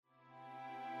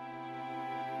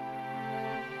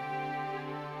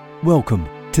Welcome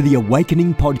to the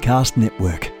Awakening Podcast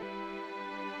Network.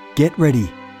 Get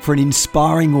ready for an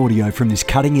inspiring audio from this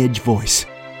cutting-edge voice.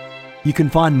 You can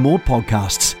find more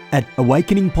podcasts at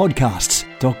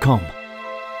awakeningpodcasts.com.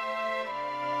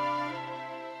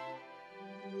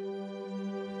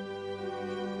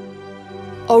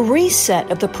 A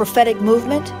reset of the prophetic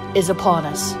movement is upon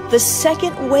us. The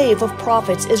second wave of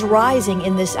prophets is rising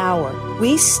in this hour.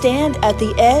 We stand at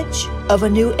the edge of a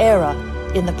new era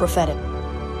in the prophetic.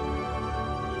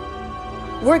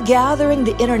 We're gathering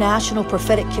the international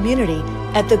prophetic community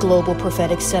at the Global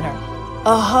Prophetic Center,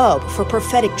 a hub for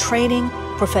prophetic training,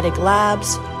 prophetic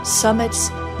labs, summits,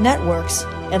 networks,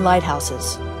 and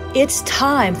lighthouses. It's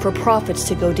time for prophets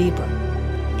to go deeper.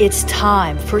 It's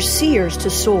time for seers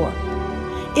to soar.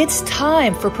 It's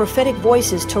time for prophetic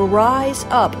voices to rise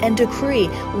up and decree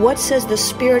what says the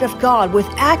Spirit of God with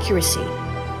accuracy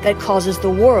that causes the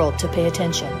world to pay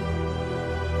attention.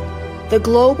 The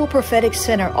Global Prophetic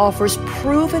Center offers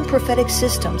proven prophetic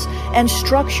systems and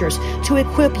structures to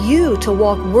equip you to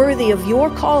walk worthy of your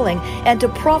calling and to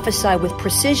prophesy with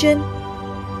precision,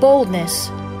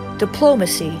 boldness,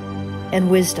 diplomacy,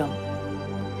 and wisdom.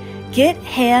 Get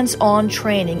hands-on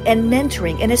training and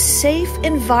mentoring in a safe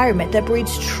environment that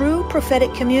breeds true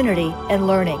prophetic community and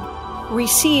learning.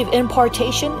 Receive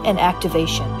impartation and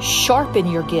activation. Sharpen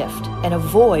your gift and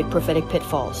avoid prophetic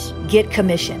pitfalls. Get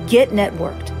commissioned. Get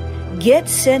networked. Get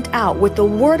sent out with the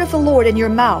word of the Lord in your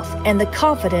mouth and the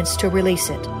confidence to release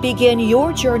it. Begin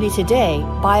your journey today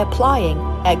by applying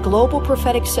at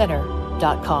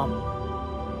globalpropheticcenter.com.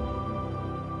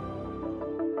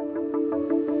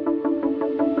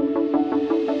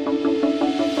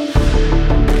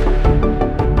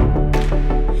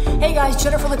 Hey guys,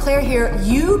 Jennifer LeClaire here.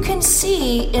 You can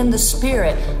see in the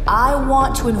Spirit. I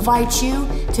want to invite you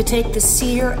to take the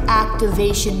Seer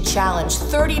Activation Challenge.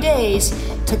 30 days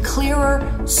to clearer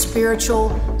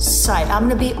spiritual sight. I'm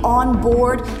going to be on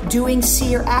board doing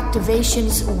seer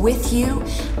activations with you,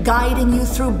 guiding you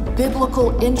through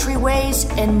biblical entryways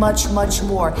and much, much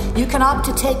more. You can opt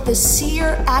to take the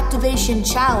Seer Activation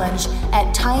Challenge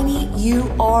at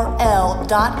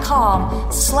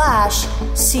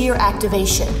tinyurl.com/seer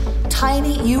activation.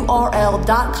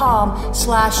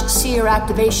 tinyurl.com/seer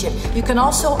activation. You can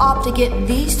also opt to get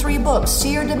these 3 books,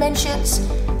 Seer Dimensions.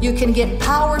 You can get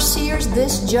Power Seers.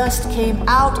 This just came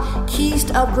out. Keys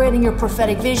to upgrading your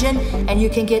prophetic vision. And you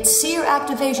can get Seer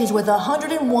Activations with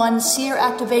 101 Seer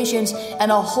Activations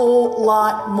and a whole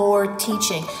lot more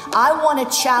teaching. I want to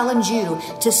challenge you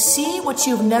to see what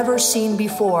you've never seen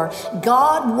before.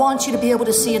 God wants you to be able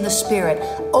to see in the Spirit.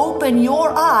 Open your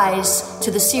eyes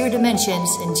to the Seer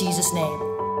Dimensions in Jesus' name.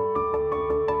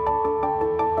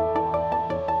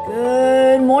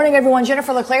 Good morning, everyone.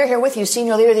 Jennifer LeClaire here with you,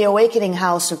 Senior Leader of the Awakening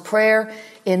House of Prayer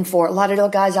in Fort Lauderdale.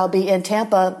 Guys, I'll be in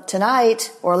Tampa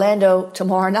tonight, Orlando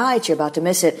tomorrow night. You're about to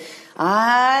miss it.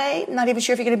 I'm not even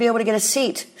sure if you're going to be able to get a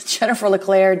seat.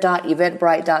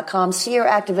 JenniferLeClaire.eventbrite.com. Seer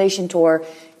Activation Tour.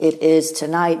 It is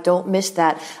tonight. Don't miss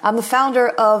that. I'm the founder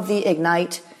of the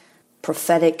Ignite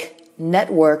Prophetic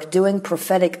Network, doing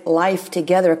prophetic life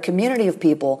together, a community of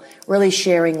people really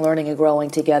sharing, learning, and growing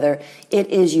together. It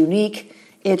is unique.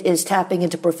 It is tapping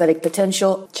into prophetic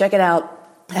potential. Check it out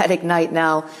at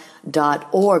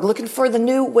ignitenow.org. Looking for the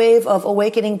new wave of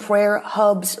Awakening Prayer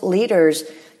Hubs leaders.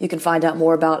 You can find out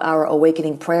more about our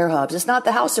Awakening Prayer Hubs. It's not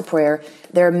the house of prayer.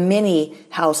 There are many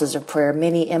houses of prayer,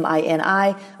 many,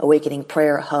 MINI,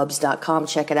 awakeningprayerhubs.com.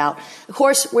 Check it out. Of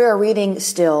course, we are reading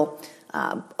still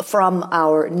from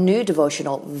our new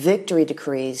devotional, Victory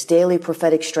Decrees, Daily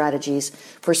Prophetic Strategies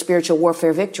for Spiritual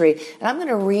Warfare Victory. And I'm going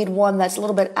to read one that's a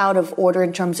little bit out of order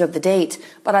in terms of the date,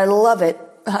 but I love it.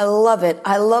 I love it.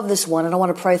 I love this one, and I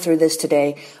want to pray through this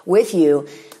today with you.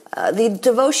 The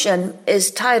devotion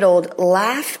is titled,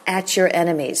 Laugh at Your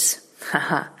Enemies.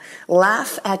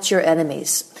 Laugh at your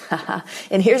enemies.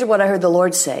 And here's what I heard the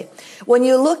Lord say. When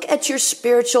you look at your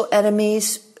spiritual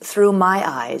enemies through my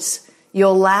eyes,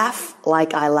 you'll laugh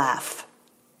like I laugh.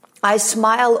 I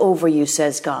smile over you,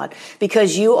 says God,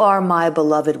 because you are my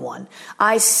beloved one.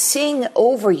 I sing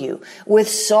over you with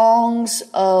songs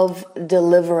of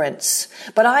deliverance.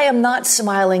 But I am not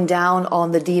smiling down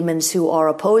on the demons who are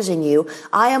opposing you.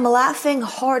 I am laughing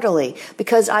heartily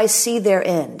because I see their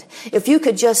end. If you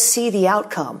could just see the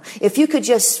outcome, if you could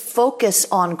just focus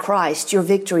on Christ, your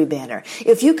victory banner,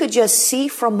 if you could just see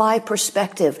from my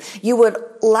perspective, you would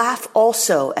laugh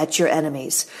also at your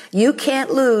enemies. You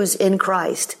can't lose in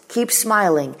Christ. Keep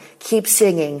smiling, keep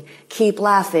singing, keep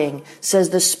laughing, says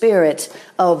the Spirit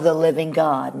of the living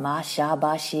God.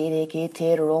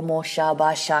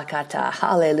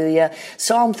 Hallelujah.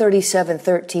 Psalm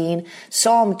 37:13,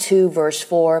 Psalm 2 verse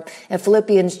 4, and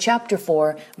Philippians chapter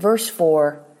 4 verse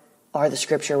 4 are the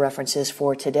scripture references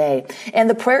for today. And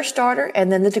the prayer starter and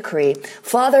then the decree.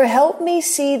 Father, help me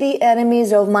see the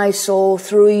enemies of my soul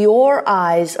through your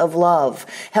eyes of love.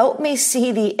 Help me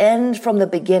see the end from the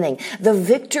beginning, the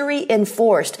victory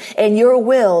enforced, and your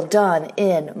will done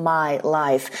in my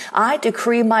life. I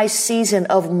decree my season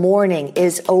of mourning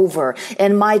is over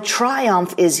and my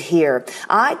triumph is here.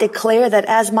 I declare that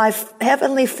as my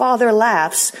heavenly Father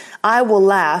laughs, I will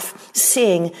laugh,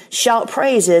 sing, shout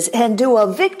praises, and do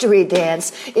a victory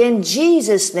dance in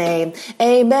Jesus' name.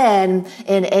 Amen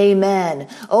and amen.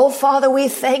 Oh, Father, we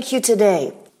thank you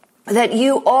today that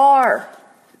you are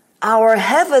our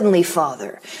heavenly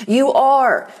Father. You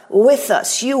are with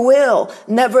us. You will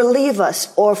never leave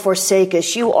us or forsake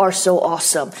us. You are so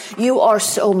awesome. You are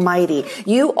so mighty.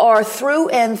 You are through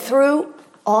and through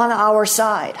on our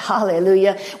side.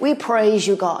 Hallelujah. We praise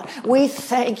you, God. We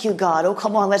thank you, God. Oh,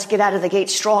 come on. Let's get out of the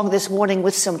gate strong this morning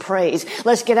with some praise.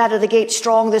 Let's get out of the gate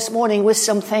strong this morning with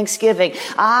some thanksgiving.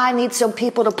 I need some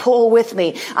people to pull with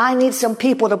me. I need some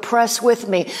people to press with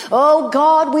me. Oh,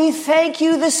 God, we thank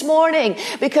you this morning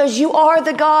because you are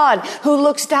the God who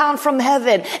looks down from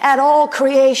heaven at all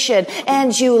creation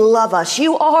and you love us.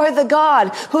 You are the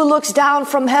God who looks down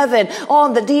from heaven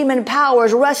on the demon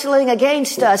powers wrestling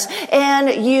against us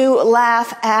and you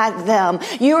laugh at them.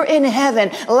 You're in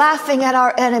heaven laughing at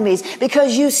our enemies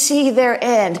because you see their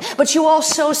end, but you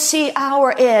also see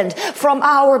our end from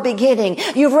our beginning.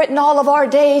 You've written all of our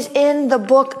days in the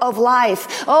book of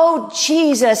life. Oh,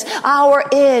 Jesus, our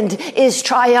end is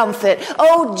triumphant.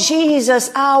 Oh,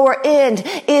 Jesus, our end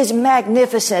is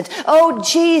magnificent. Oh,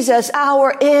 Jesus,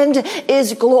 our end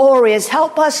is glorious.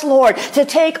 Help us, Lord, to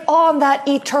take on that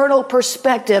eternal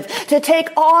perspective, to take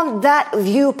on that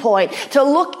viewpoint, to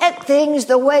look at things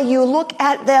the way you look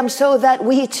at them so that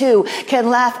we too can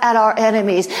laugh at our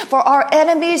enemies. For our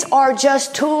enemies are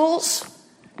just tools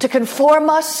to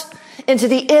conform us into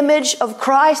the image of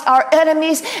Christ. Our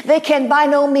enemies, they can by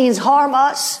no means harm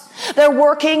us. They're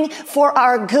working for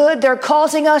our good. They're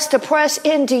causing us to press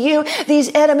into you.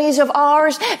 These enemies of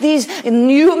ours, these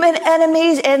human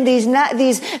enemies and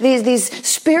these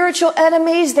spiritual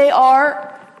enemies, they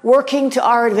are working to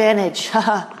our advantage.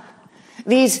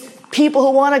 These people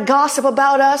who want to gossip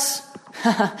about us,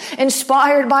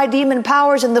 inspired by demon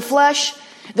powers in the flesh,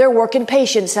 they're working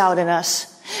patience out in us.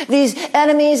 These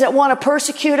enemies that want to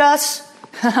persecute us,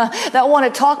 that want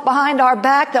to talk behind our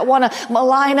back, that want to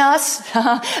malign us,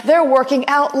 they're working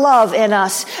out love in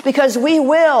us because we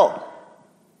will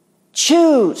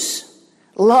choose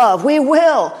love. We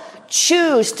will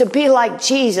choose to be like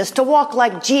Jesus, to walk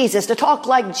like Jesus, to talk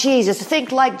like Jesus, to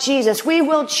think like Jesus. We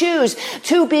will choose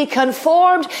to be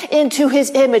conformed into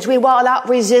his image. We will not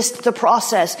resist the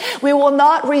process. We will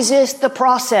not resist the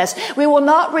process. We will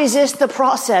not resist the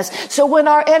process. So when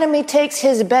our enemy takes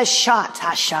his best shot,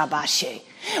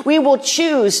 we will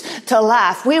choose to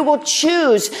laugh. We will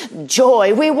choose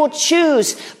joy. We will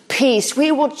choose peace.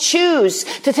 We will choose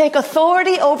to take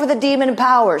authority over the demon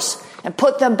powers and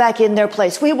put them back in their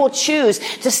place. We will choose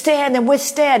to stand and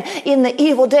withstand in the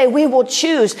evil day. We will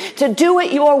choose to do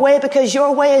it your way because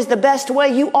your way is the best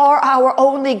way. You are our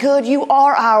only good. You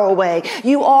are our way.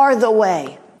 You are the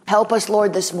way. Help us,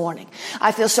 Lord, this morning.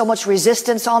 I feel so much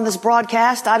resistance on this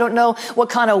broadcast. I don't know what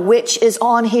kind of witch is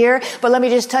on here, but let me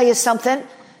just tell you something.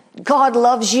 God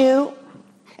loves you,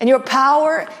 and your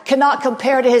power cannot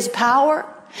compare to his power.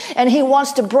 And he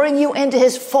wants to bring you into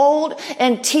his fold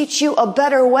and teach you a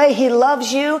better way. He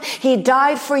loves you. He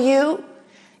died for you.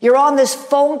 You're on this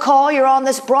phone call, you're on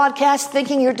this broadcast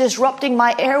thinking you're disrupting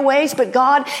my airways, but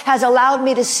God has allowed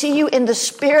me to see you in the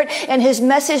spirit, and his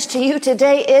message to you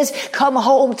today is, come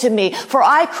home to me. For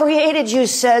I created you,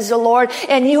 says the Lord,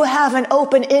 and you have an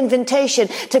open invitation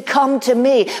to come to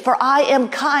me. For I am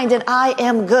kind and I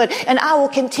am good, and I will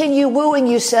continue wooing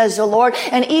you, says the Lord.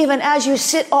 And even as you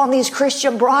sit on these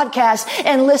Christian broadcasts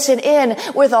and listen in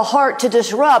with a heart to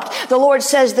disrupt, the Lord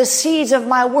says the seeds of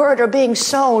my word are being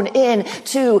sown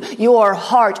into your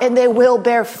heart, and they will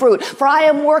bear fruit. For I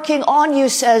am working on you,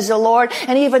 says the Lord.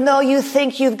 And even though you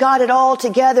think you've got it all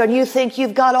together, and you think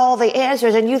you've got all the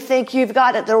answers, and you think you've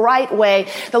got it the right way,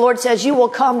 the Lord says you will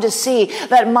come to see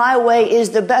that my way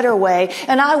is the better way.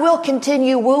 And I will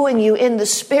continue wooing you in the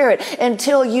spirit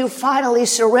until you finally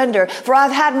surrender. For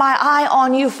I've had my eye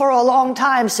on you for a long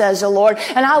time, says the Lord,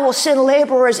 and I will send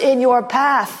laborers in your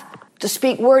path to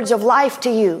speak words of life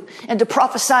to you and to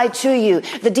prophesy to you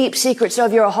the deep secrets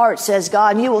of your heart, says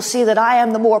God. And you will see that I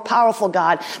am the more powerful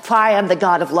God, for I am the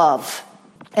God of love.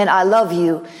 And I love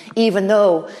you even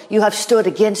though you have stood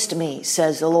against me,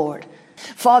 says the Lord.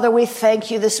 Father, we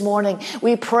thank you this morning.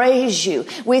 We praise you.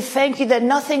 We thank you that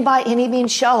nothing by any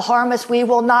means shall harm us. We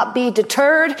will not be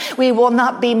deterred. We will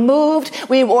not be moved.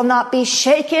 We will not be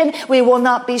shaken. We will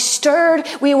not be stirred.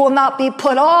 We will not be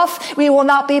put off. We will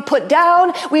not be put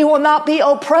down. We will not be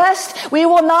oppressed. We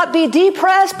will not be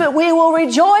depressed, but we will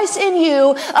rejoice in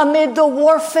you amid the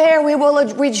warfare. We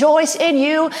will rejoice in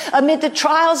you amid the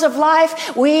trials of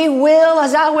life. We will,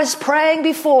 as I was praying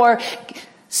before,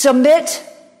 submit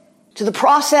to the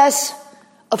process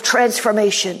of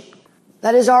transformation.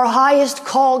 That is our highest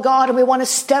call, God, and we want to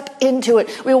step into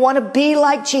it. We want to be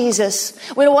like Jesus.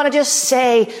 We don't want to just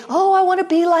say, oh, I want to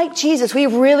be like Jesus. We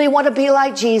really want to be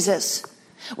like Jesus.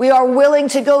 We are willing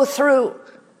to go through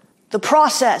the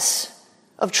process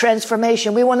of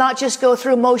transformation. We will not just go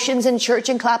through motions in church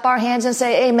and clap our hands and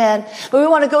say amen, but we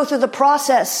want to go through the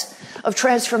process of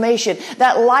transformation,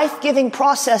 that life-giving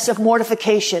process of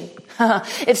mortification.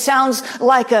 It sounds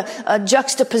like a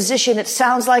juxtaposition. It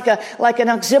sounds like an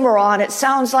oxymoron. It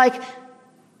sounds like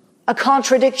a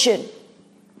contradiction.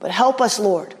 But help us,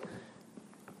 Lord,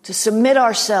 to submit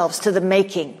ourselves to the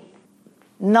making,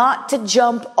 not to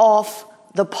jump off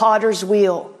the potter's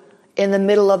wheel in the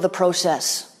middle of the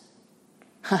process.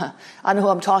 I know who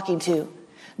I'm talking to.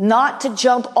 Not to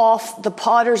jump off the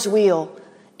potter's wheel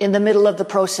in the middle of the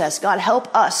process. God,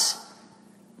 help us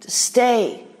to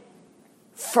stay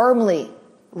firmly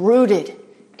rooted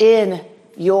in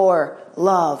your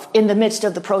love in the midst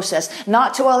of the process,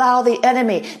 not to allow the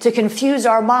enemy to confuse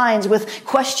our minds with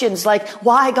questions like,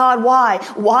 why, God, why?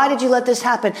 Why did you let this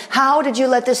happen? How did you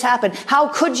let this happen? How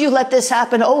could you let this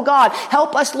happen? Oh God,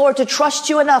 help us, Lord, to trust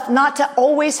you enough not to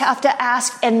always have to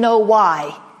ask and know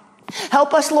why.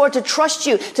 Help us, Lord, to trust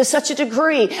you to such a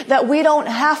degree that we don't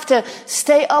have to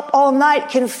stay up all night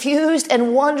confused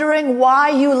and wondering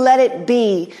why you let it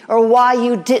be or why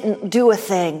you didn't do a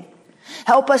thing.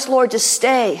 Help us, Lord, to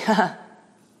stay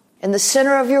in the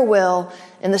center of your will,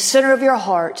 in the center of your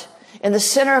heart, in the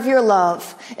center of your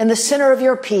love, in the center of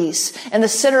your peace, in the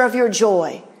center of your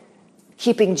joy,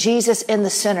 keeping Jesus in the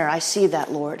center. I see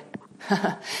that, Lord.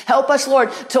 Help us,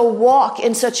 Lord, to walk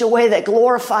in such a way that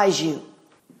glorifies you.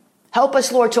 Help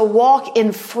us, Lord, to walk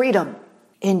in freedom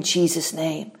in Jesus'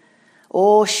 name.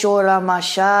 Oh, shora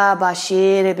masha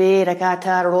bashire be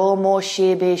rakata romo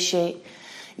shebeshe.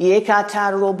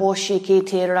 Yekata robo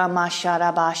shikete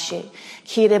ramashara bashe.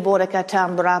 Kire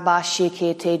borakatam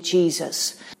brabashikete.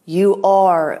 Jesus, you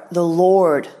are the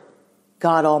Lord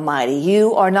God Almighty.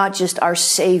 You are not just our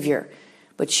Savior,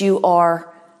 but you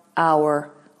are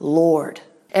our Lord.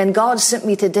 And God sent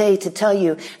me today to tell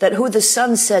you that who the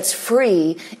Son sets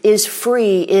free is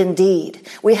free indeed.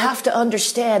 We have to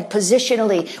understand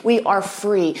positionally we are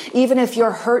free. Even if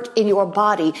you're hurt in your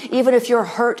body, even if you're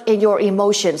hurt in your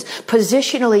emotions,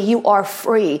 positionally you are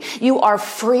free. You are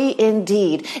free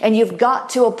indeed. And you've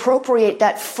got to appropriate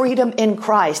that freedom in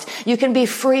Christ. You can be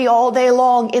free all day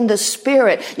long in the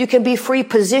Spirit. You can be free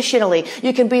positionally.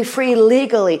 You can be free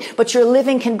legally. But your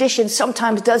living condition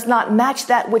sometimes does not match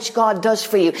that which God does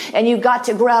for you. And you've got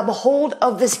to grab hold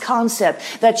of this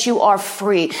concept that you are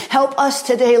free. Help us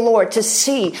today, Lord, to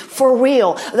see for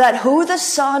real that who the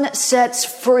Son sets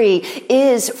free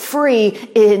is free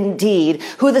indeed.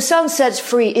 Who the Son sets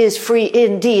free is free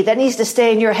indeed. That needs to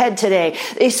stay in your head today,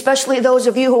 especially those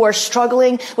of you who are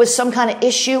struggling with some kind of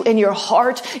issue in your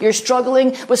heart. You're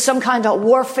struggling with some kind of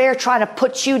warfare trying to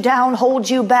put you down, hold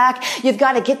you back. You've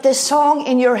got to get this song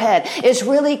in your head. It's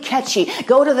really catchy.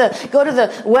 Go to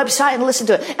the website and listen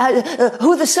to it.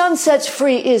 Who the Son sets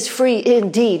free is free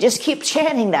indeed. Just keep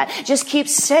chanting that. Just keep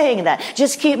saying that.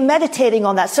 Just keep meditating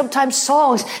on that. Sometimes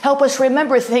songs help us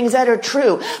remember things that are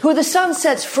true. Who the Son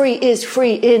sets free is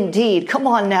free indeed. Come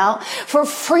on now. For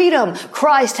freedom,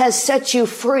 Christ has set you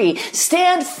free.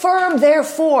 Stand firm,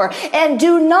 therefore, and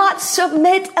do not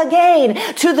submit again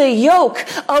to the yoke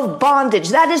of bondage.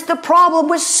 That is the problem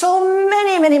with so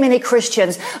many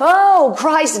Christians. Oh,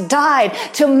 Christ died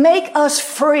to make us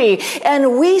free.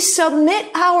 And we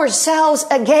submit ourselves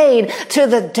again to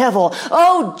the devil.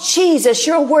 Oh, Jesus,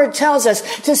 your word tells us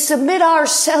to submit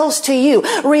ourselves to you.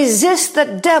 Resist the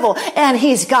devil and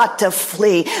he's got to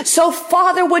flee. So,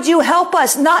 Father, would you help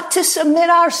us not to submit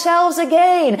ourselves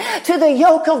again to the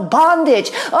yoke of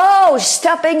bondage? Oh,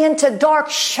 stepping into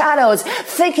dark shadows,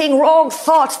 thinking wrong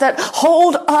thoughts that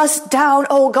hold us down,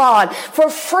 oh God. For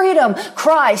freedom,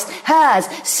 Christ has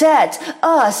set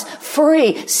us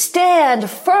free. Stand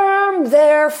firm,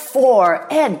 therefore,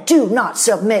 and do not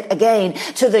submit again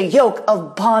to the yoke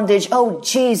of bondage. Oh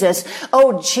Jesus,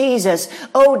 oh Jesus,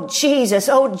 oh Jesus,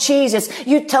 oh Jesus.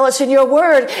 You tell us in your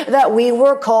word that we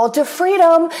were called to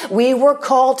freedom. We were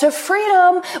called to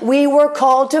freedom. We were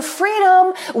called to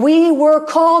freedom. We were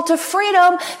called to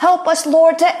freedom. Help us,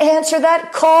 Lord, to answer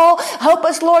that call. Help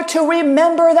us, Lord, to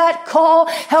remember that call.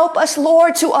 Help us,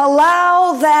 Lord, to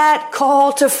allow that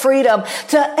call to freedom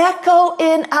to echo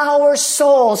in our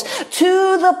souls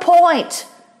to the point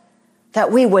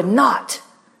that we would not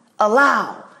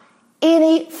allow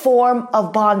any form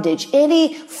of bondage,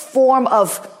 any form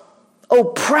of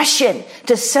oppression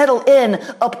to settle in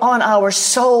upon our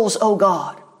souls, oh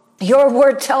God. Your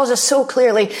word tells us so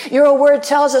clearly. Your word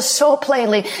tells us so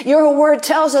plainly. Your word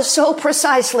tells us so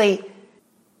precisely.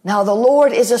 Now the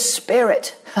Lord is a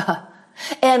spirit.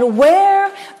 And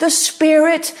where the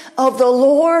Spirit of the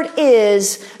Lord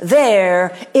is,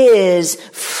 there is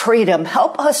freedom.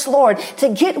 Help us, Lord, to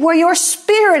get where your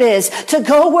Spirit is, to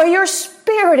go where your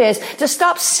Spirit is, to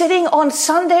stop sitting on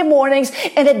Sunday mornings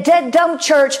in a dead, dumb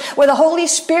church where the Holy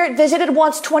Spirit visited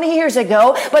once 20 years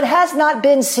ago, but has not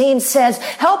been seen since.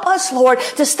 Help us, Lord,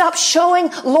 to stop showing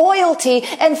loyalty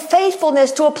and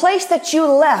faithfulness to a place that you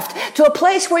left, to a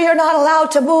place where you're not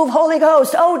allowed to move, Holy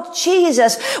Ghost. Oh,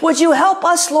 Jesus, would you help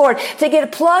us, Lord, to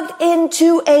get plugged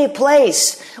into a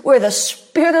place where the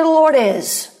Spirit of the Lord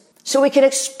is, so we can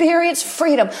experience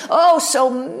freedom. Oh, so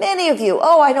many of you.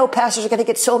 Oh, I know pastors are going to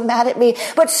get so mad at me,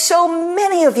 but so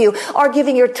many of you are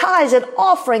giving your tithes and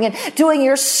offering and doing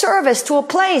your service to a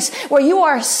place where you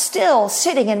are still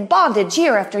sitting in bondage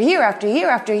year after year after year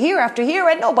after year after year,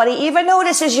 and nobody even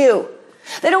notices you.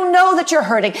 They don't know that you're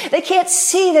hurting. They can't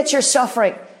see that you're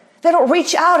suffering. They don't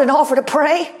reach out and offer to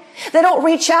pray. They don't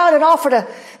reach out and offer to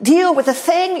deal with the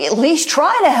thing, at least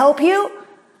try to help you.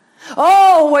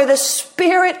 Oh, where the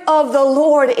Spirit of the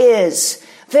Lord is,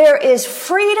 there is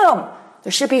freedom.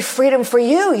 There should be freedom for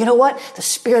you. You know what? The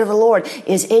Spirit of the Lord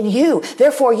is in you.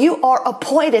 Therefore, you are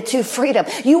appointed to freedom.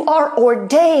 You are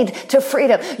ordained to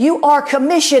freedom. You are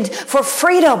commissioned for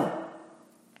freedom.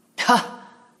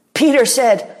 Peter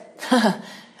said,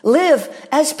 live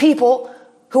as people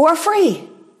who are free.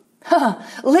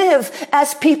 Live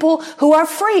as people who are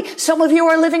free. Some of you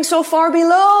are living so far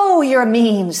below your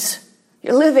means.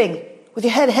 You're living with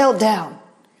your head held down.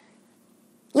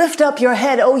 Lift up your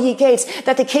head, O ye gates,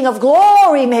 that the King of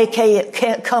glory may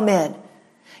come in.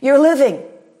 You're living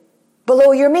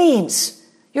below your means.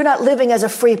 You're not living as a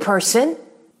free person.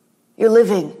 You're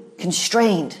living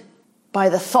constrained by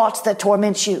the thoughts that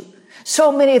torment you.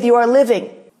 So many of you are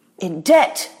living in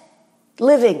debt,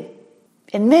 living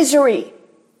in misery,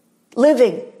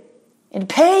 living in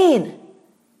pain.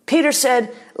 Peter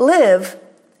said, live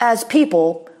as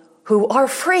people who are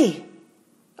free.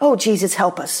 Oh, Jesus,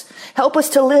 help us. Help us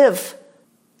to live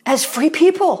as free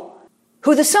people.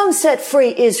 Who the Son set free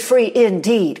is free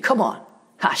indeed. Come on.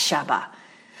 Hashaba.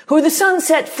 Who the Son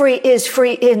set free is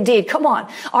free indeed. Come on.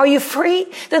 Are you free?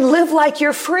 Then live like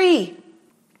you're free.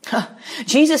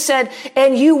 Jesus said,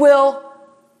 and you will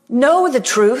know the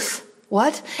truth.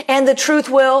 What? And the truth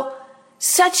will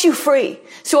set you free.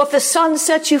 So if the Son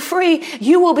sets you free,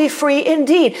 you will be free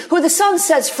indeed. Who the Son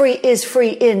sets free is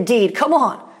free indeed. Come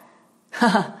on.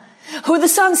 Who the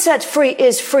Son sets free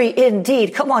is free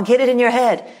indeed. Come on, get it in your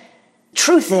head.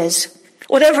 Truth is,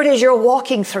 whatever it is you're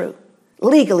walking through,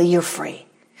 legally you're free.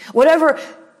 Whatever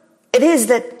it is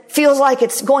that feels like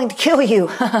it's going to kill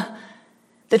you,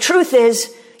 the truth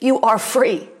is you are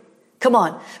free. Come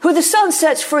on. Who the Son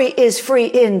sets free is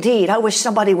free indeed. I wish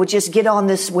somebody would just get on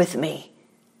this with me.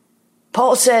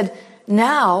 Paul said,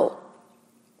 now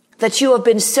that you have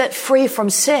been set free from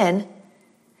sin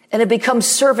and have become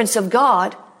servants of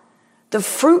God, the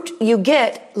fruit you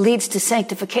get leads to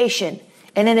sanctification,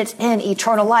 and in its end,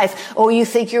 eternal life. Oh, you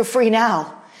think you're free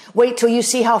now? Wait till you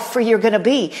see how free you're going to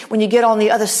be when you get on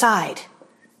the other side.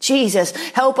 Jesus,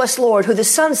 help us, Lord. Who the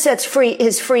Son sets free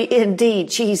is free indeed.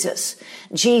 Jesus,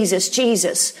 Jesus,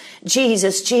 Jesus,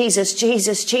 Jesus, Jesus,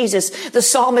 Jesus, Jesus. The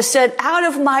psalmist said, out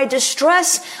of my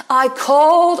distress, I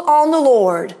called on the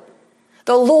Lord.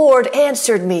 The Lord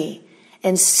answered me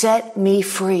and set me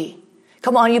free.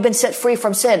 Come on, you've been set free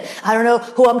from sin. I don't know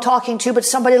who I'm talking to, but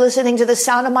somebody listening to the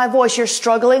sound of my voice, you're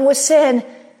struggling with sin.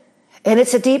 And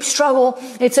it's a deep struggle.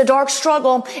 It's a dark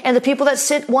struggle. And the people that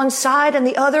sit one side and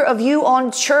the other of you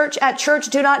at church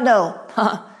do not know.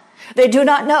 They do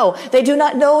not know. They do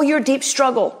not know your deep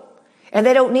struggle. And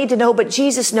they don't need to know, but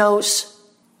Jesus knows.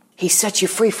 He set you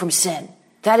free from sin.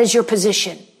 That is your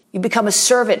position. You become a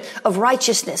servant of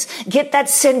righteousness. Get that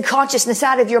sin consciousness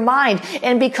out of your mind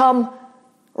and become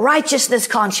righteousness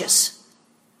conscious.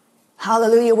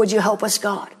 Hallelujah. Would you help us,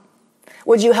 God?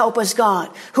 Would you help us,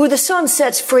 God? Who the Son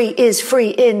sets free is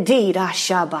free indeed.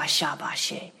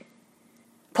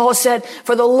 Paul said,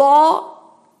 for the law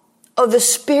of the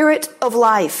Spirit of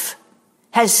life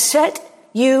has set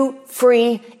you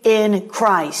free in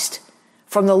Christ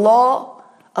from the law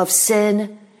of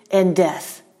sin and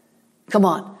death. Come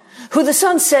on. Who the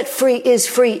Son set free is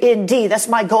free indeed. That's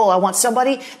my goal. I want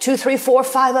somebody, 2, 3, 4,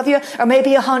 5 of you, or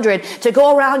maybe 100, to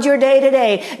go around your day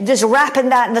today, just wrapping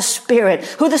that in the Spirit.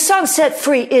 Who the Son set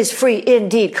free is free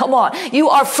indeed. Come on. You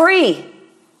are free.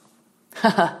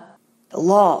 The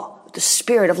law, the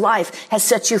Spirit of life has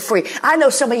set you free. I know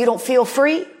some of you don't feel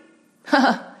free. It's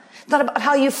not about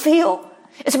how you feel.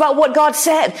 It's about what God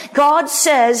said. God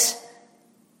says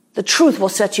the truth will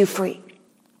set you free.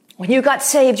 When you got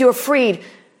saved, you were freed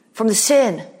from the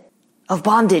sin of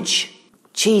bondage.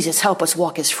 Jesus, help us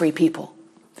walk as free people.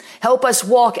 Help us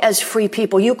walk as free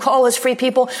people. You call us free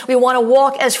people. We want to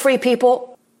walk as free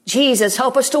people. Jesus,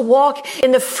 help us to walk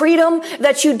in the freedom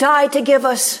that you died to give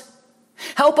us.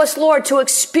 Help us, Lord, to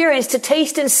experience, to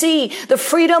taste and see the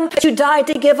freedom that you died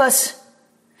to give us.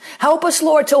 Help us,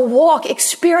 Lord, to walk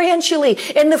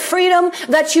experientially in the freedom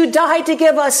that you died to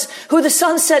give us. Who the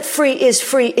Son set free is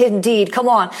free indeed. Come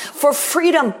on. For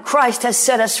freedom, Christ has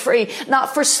set us free.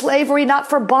 Not for slavery, not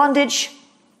for bondage.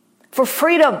 For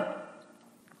freedom.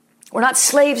 We're not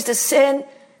slaves to sin.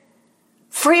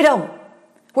 Freedom.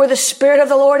 Where the Spirit of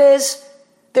the Lord is,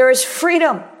 there is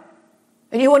freedom.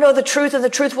 And you will know the truth, and the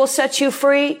truth will set you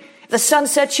free. If the Son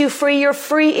sets you free, you're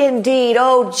free indeed.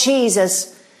 Oh,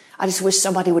 Jesus. I just wish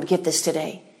somebody would get this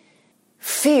today.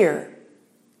 Fear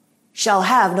shall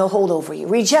have no hold over you.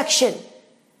 Rejection.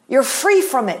 You're free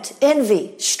from it.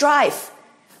 Envy, strife.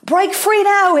 Break free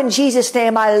now in Jesus'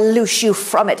 name. I loose you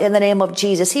from it in the name of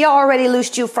Jesus. He already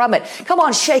loosed you from it. Come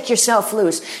on, shake yourself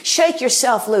loose. Shake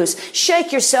yourself loose.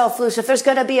 Shake yourself loose. If there's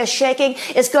going to be a shaking,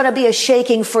 it's going to be a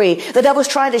shaking free. The devil's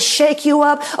trying to shake you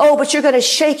up. Oh, but you're going to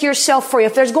shake yourself free.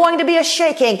 If there's going to be a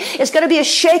shaking, it's going to be a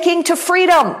shaking to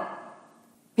freedom.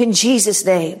 In Jesus'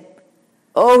 name.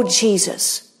 Oh,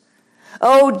 Jesus.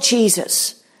 Oh,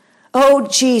 Jesus. Oh,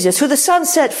 Jesus. Who the Son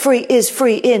set free is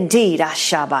free indeed. Who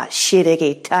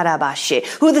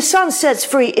the Son sets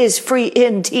free is free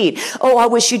indeed. Oh, I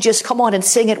wish you'd just come on and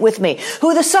sing it with me.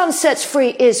 Who the Son sets free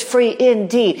is free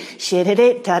indeed.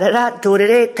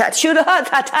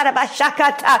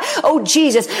 Oh,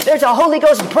 Jesus. There's a Holy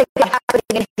Ghost break happening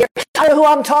in here. I don't know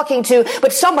who I'm talking to,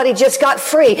 but somebody just got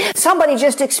free. Somebody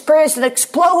just experienced an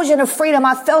explosion of freedom.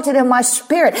 I felt it in my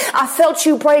spirit. I felt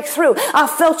you break through. I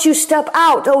felt you step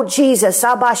out. Oh, Jesus.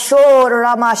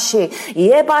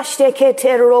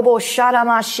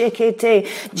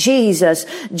 Jesus,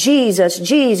 Jesus,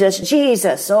 Jesus,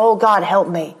 Jesus. Oh, God, help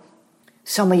me.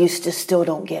 Some of you still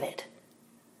don't get it.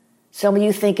 Some of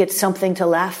you think it's something to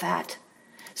laugh at.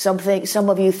 Some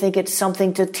of you think it's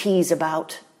something to tease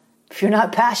about. If you're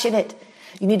not passionate,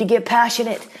 you need to get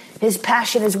passionate. His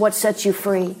passion is what sets you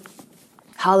free.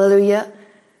 Hallelujah.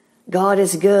 God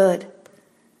is good.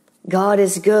 God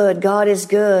is good. God is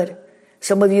good.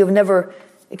 Some of you have never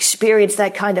experienced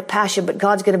that kind of passion, but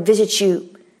God's going to visit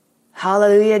you.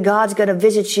 Hallelujah. God's going to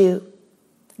visit you.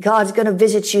 God's going to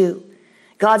visit you.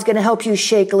 God's going to help you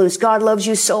shake loose. God loves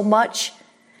you so much.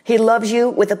 He loves you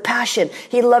with a passion.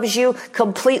 He loves you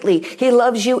completely. He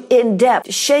loves you in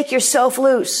depth. Shake yourself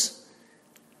loose.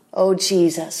 Oh,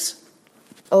 Jesus.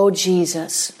 Oh,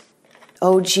 Jesus.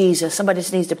 Oh, Jesus. Somebody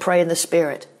just needs to pray in the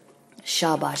Spirit.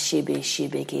 Somebody says,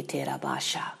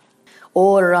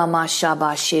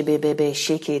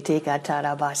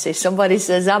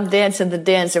 I'm dancing the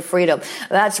dance of freedom.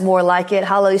 That's more like it.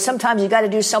 Hallelujah. Sometimes you got to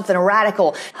do something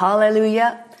radical.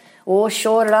 Hallelujah. O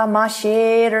shora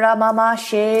mashe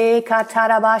ramamashe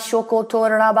katarabasho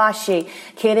kotorabashe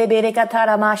kerebere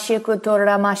kataramashe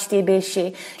kotoramaste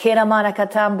beshe keramana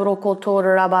katambro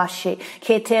kotorabashe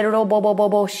ketero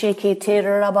boboboboshe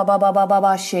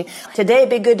keterababababashe. Today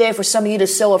be a good day for some of you to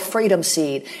sow a freedom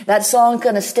seed. That song's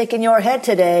going to stick in your head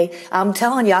today. I'm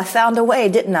telling you, I found a way,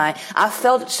 didn't I? I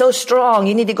felt it so strong.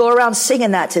 You need to go around singing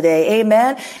that today.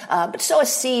 Amen. But sow a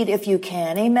seed if you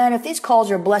can. Amen. If these calls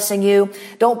are blessing you,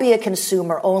 don't be a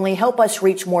consumer only. Help us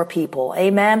reach more people.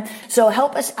 Amen. So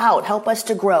help us out. Help us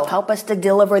to grow. Help us to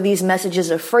deliver these messages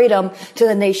of freedom to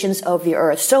the nations of the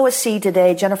earth. Sow a seed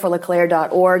today,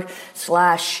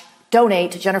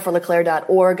 jenniferleclaire.org/donate,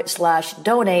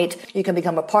 jenniferleclaire.org/donate. You can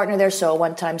become a partner there. So a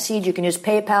one-time seed. You can use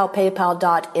PayPal,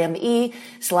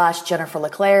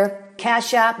 paypal.me/JenniferLeClaire.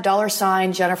 Cash App,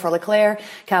 $ Jennifer LeClaire,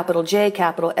 capital J,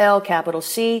 capital L, capital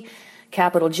C,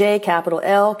 capital J, capital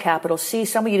L, capital C.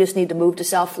 Some of you just need to move to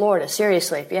South Florida.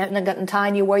 Seriously, if you haven't gotten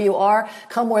time you where you are,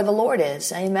 come where the Lord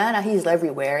is. Amen. He's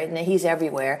everywhere, and He's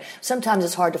everywhere. Sometimes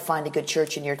it's hard to find a good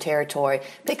church in your territory.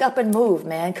 Pick up and move,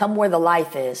 man. Come where the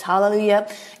life is. Hallelujah.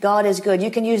 God is good. You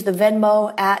can use the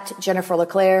Venmo at Jennifer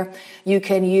LeClaire. You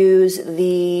can use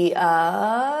the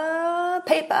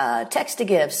text to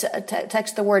give.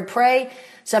 Text the word pray.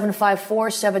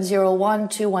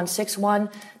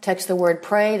 754-701-2161. Text the word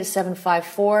pray to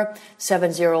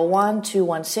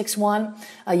 754-701-2161.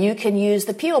 You can use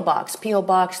the P.O. Box, P.O.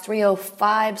 Box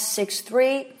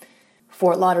 30563,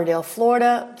 Fort Lauderdale,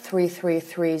 Florida,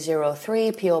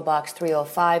 33303. P.O. Box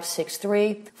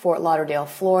 30563, Fort Lauderdale,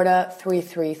 Florida,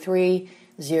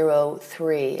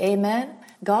 33303. Amen.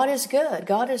 God is good.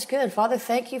 God is good. Father,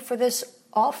 thank you for this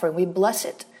offering. We bless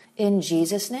it in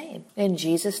Jesus' name. In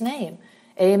Jesus' name.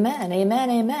 Amen, amen,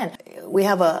 amen. We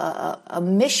have a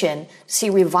mission to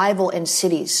see revival in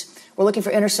cities. We're looking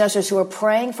for intercessors who are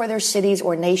praying for their cities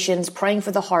or nations, praying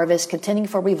for the harvest, contending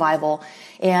for revival.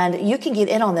 And you can get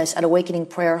in on this at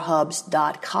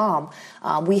awakeningprayerhubs.com.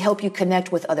 We help you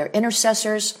connect with other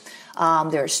intercessors.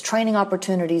 There's training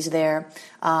opportunities there.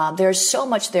 There's so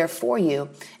much there for you,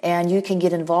 and you can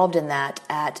get involved in that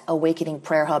at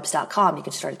awakeningprayerhubs.com. You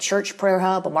can start a church prayer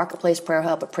hub, a marketplace prayer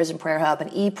hub, a prison prayer hub, an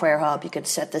e-prayer hub. You can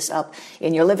set this up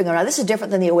in your living room. Now, this is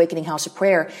different than the Awakening House of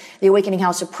Prayer. The Awakening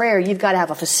House of Prayer, you've got to have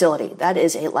a facility. That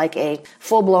is like a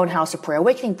full-blown house of prayer.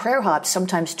 Awakening prayer hubs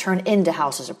sometimes turn into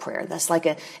houses of prayer. That's like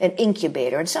an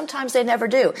incubator, and sometimes they never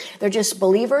do. They're just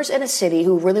believers in a city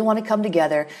who really want to come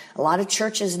together. A lot of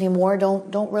churches anymore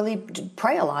don't really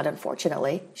pray a lot,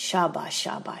 unfortunately.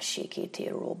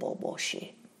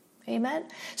 Amen.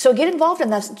 So get involved in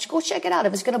that. Go check it out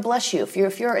if it's going to bless you. If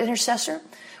you're an intercessor,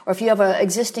 or if you have an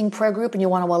existing prayer group and you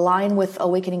want to align with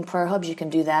Awakening Prayer Hubs, you can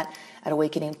do that at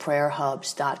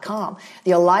awakeningprayerhubs.com.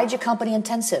 The Elijah Company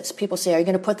Intensives. People say, are you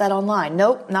going to put that online?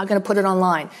 Nope, not going to put it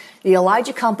online. The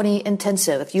Elijah Company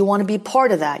Intensive, if you want to be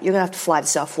part of that, you're going to have to fly to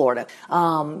South Florida,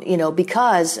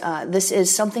 because this is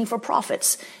something for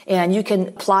prophets. And you can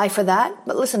apply for that.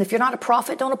 But listen, if you're not a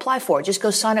prophet, don't apply for it. Just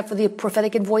go sign up for the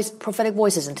Prophetic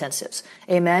Voices Intensives.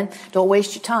 Amen. Don't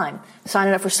waste your time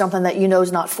signing up for something that you know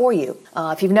is not for you.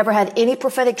 If you've never had any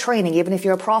prophetic training, even if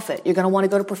you're a prophet, you're going to want to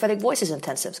go to Prophetic Voices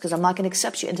Intensives, because I'm not going to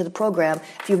accept you into the program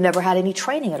if you've never had any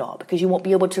training at all, because you won't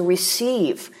be able to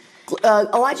receive.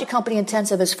 Elijah Company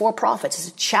Intensive is for prophets. It's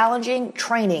a challenging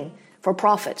training for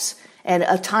prophets, and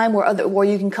a time where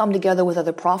you can come together with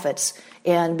other prophets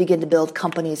and begin to build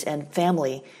companies and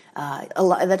family. That's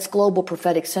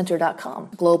globalpropheticcenter.com.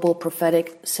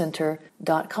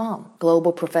 globalpropheticcenter.com.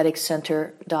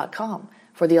 globalpropheticcenter.com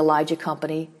for the Elijah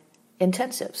Company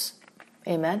Intensives.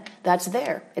 Amen. That's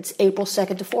there. It's April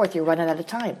 2nd to 4th. You're running out of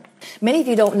time. Many of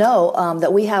you don't know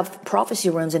that we have prophecy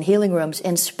rooms and healing rooms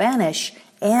in Spanish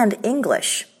and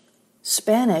English.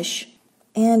 Spanish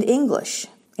and English.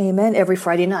 Amen. Every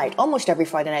Friday night. Almost every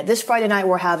Friday night. This Friday night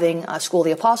we're having School of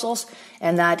the Apostles,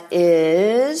 and that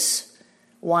is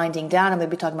winding down. I'm going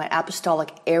to be talking about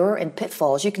apostolic error and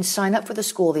pitfalls. You can sign up for the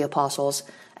School of the Apostles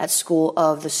at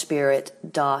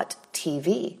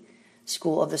schoolofthespirit.tv.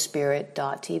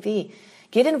 schoolofthespirit.tv.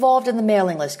 Get involved in the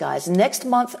mailing list, guys. Next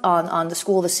month on the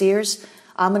School of the Seers,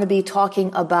 I'm going to be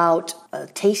talking about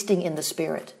tasting in the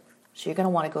Spirit. So you're going to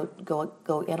want to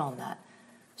go in on that.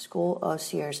 School of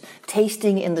Seers.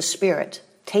 Tasting in the Spirit.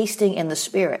 Tasting in the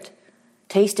Spirit.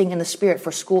 Tasting in the Spirit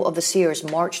for School of the Seers,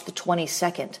 March the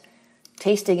 22nd.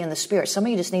 Tasting in the Spirit. Some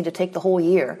of you just need to take the whole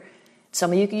year.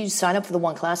 Some of you can sign up for the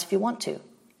one class if you want to.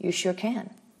 You sure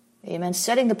can. Amen.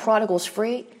 Setting the Prodigals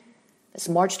Free. It's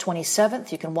March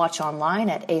 27th. You can watch online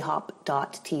at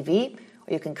ahop.tv,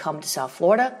 or you can come to South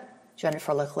Florida,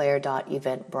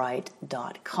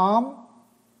 jenniferleclaire.eventbrite.com.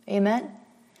 Amen.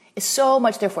 It's so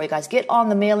much there for you guys. Get on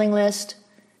the mailing list,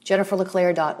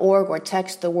 jenniferleclaire.org, or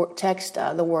text the word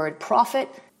prophet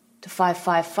to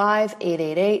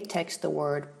 555-888. Text the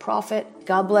word prophet.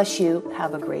 God bless you.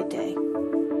 Have a great day.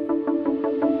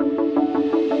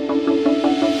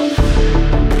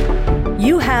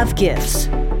 You have gifts.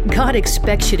 God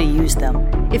expects you to use them.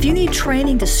 If you need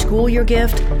training to school your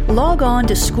gift, log on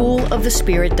to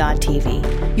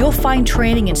schoolofthespirit.tv. You'll find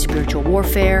training in spiritual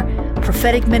warfare,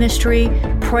 prophetic ministry,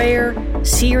 prayer,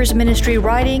 seers ministry,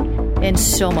 writing, and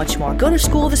so much more. Go to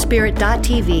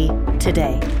schoolofthespirit.tv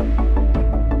today.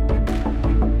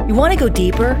 You want to go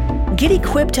deeper? Get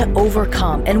equipped to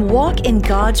overcome and walk in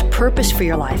God's purpose for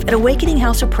your life at Awakening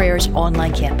House of Prayer's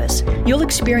online campus. You'll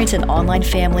experience an online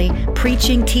family,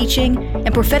 preaching, teaching,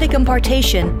 and prophetic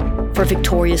impartation for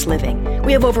victorious living.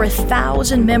 We have over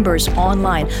 1,000 members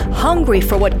online, hungry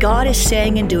for what God is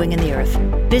saying and doing in the earth.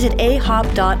 Visit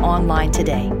ahop.online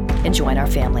today and join our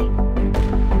family.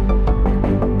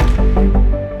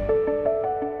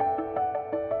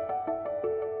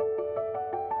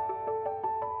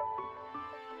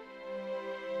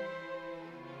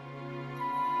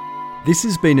 This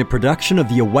has been a production of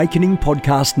the Awakening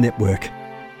Podcast Network.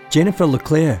 Jennifer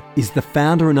LeClaire is the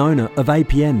founder and owner of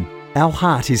APN. Our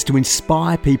heart is to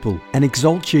inspire people and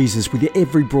exalt Jesus with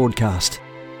every broadcast.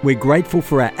 We're grateful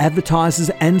for our advertisers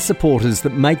and supporters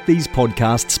that make these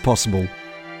podcasts possible.